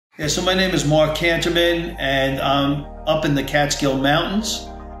Yeah, so my name is Mark Kanterman, and I'm up in the Catskill Mountains,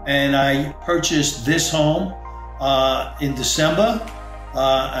 and I purchased this home in December.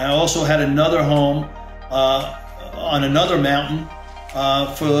 I also had another home on another mountain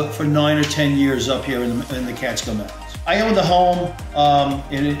for 9 or 10 years up here in the Catskill Mountains. I owned a home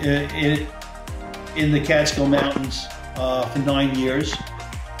in the Catskill Mountains for 9 years,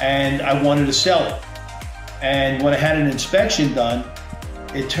 and I wanted to sell it. And when I had an inspection done,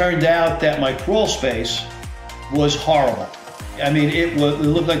 it turned out that my crawl space was horrible. I mean, it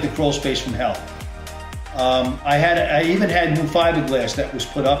looked like the crawl space from hell. I even had new fiberglass that was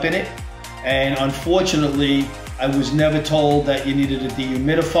put up in it, and unfortunately, I was never told that you needed a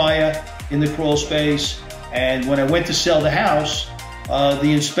dehumidifier in the crawl space. And when I went to sell the house,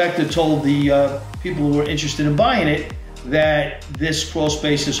 the inspector told the people who were interested in buying it that this crawl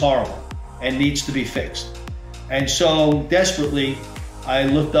space is horrible and needs to be fixed. And so, desperately, I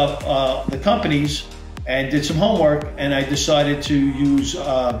looked up the companies and did some homework, and I decided to use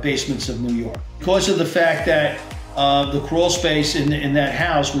Basements of New York. Because of the fact that the crawl space in that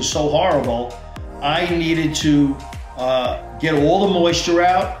house was so horrible, I needed to get all the moisture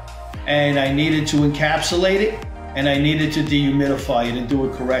out, and I needed to encapsulate it, and I needed to dehumidify it and do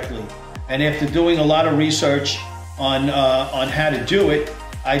it correctly. And after doing a lot of research on how to do it,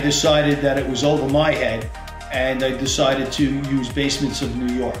 I decided that it was over my head, and I decided to use Basements of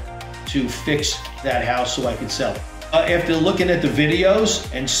New York to fix that house so I could sell it. After looking at the videos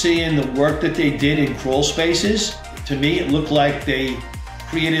and seeing the work that they did in crawl spaces, to me it looked like they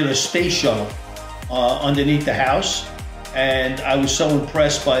created a space shuttle underneath the house. And I was so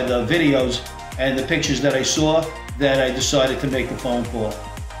impressed by the videos and the pictures that I saw that I decided to make the phone call.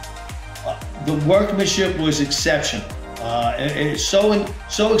 The workmanship was exceptional. It's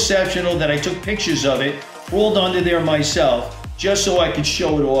so exceptional that I took pictures of it, crawled under there myself, just so I could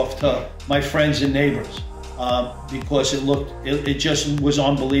show it off to my friends and neighbors, because it just was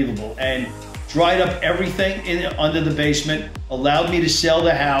unbelievable, and dried up everything under the basement, allowed me to sell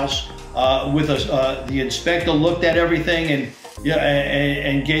the house. The inspector looked at everything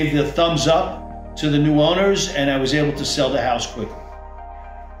and gave the thumbs up to the new owners, and I was able to sell the house quickly.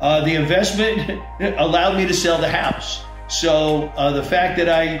 The investment allowed me to sell the house. So the fact that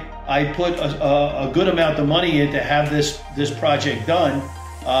I put a good amount of money in to have this project done,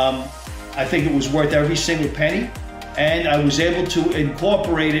 I think it was worth every single penny, and I was able to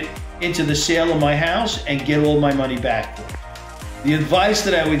incorporate it into the sale of my house and get all my money back for it. The advice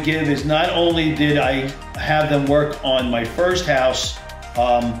that I would give is, not only did I have them work on my first house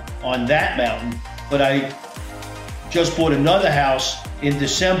on that mountain, but I just bought another house in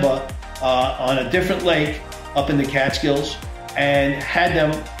December on a different lake up in the Catskills, and had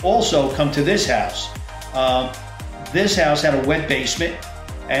them also come to this house. This house had a wet basement,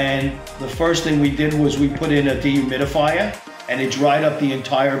 and the first thing we did was we put in a dehumidifier, and it dried up the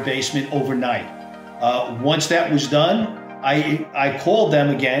entire basement overnight. Once that was done, I called them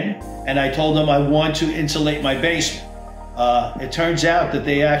again, and I told them I want to insulate my basement. It turns out that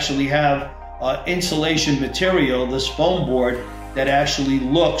they actually have insulation material, this foam board, that actually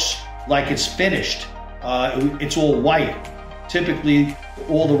looks like it's finished. It's all white. Typically,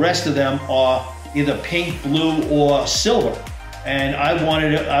 all the rest of them are either pink, blue, or silver. And I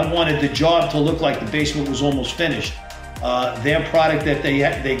wanted the job to look like the basement was almost finished. Their product that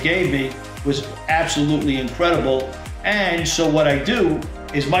they gave me was absolutely incredible. And so what I do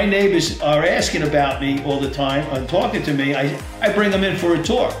is, my neighbors are asking about me all the time and talking to me. I bring them in for a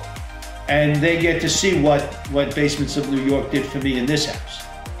tour, and they get to see what Basements of New York did for me in this house.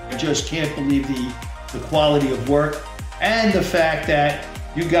 I just can't believe the quality of work, and the fact that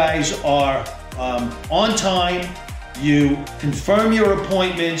you guys are on time, you confirm your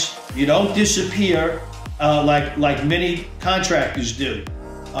appointments, you don't disappear like many contractors do.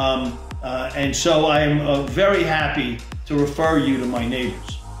 And so I am very happy to refer you to my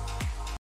neighbors.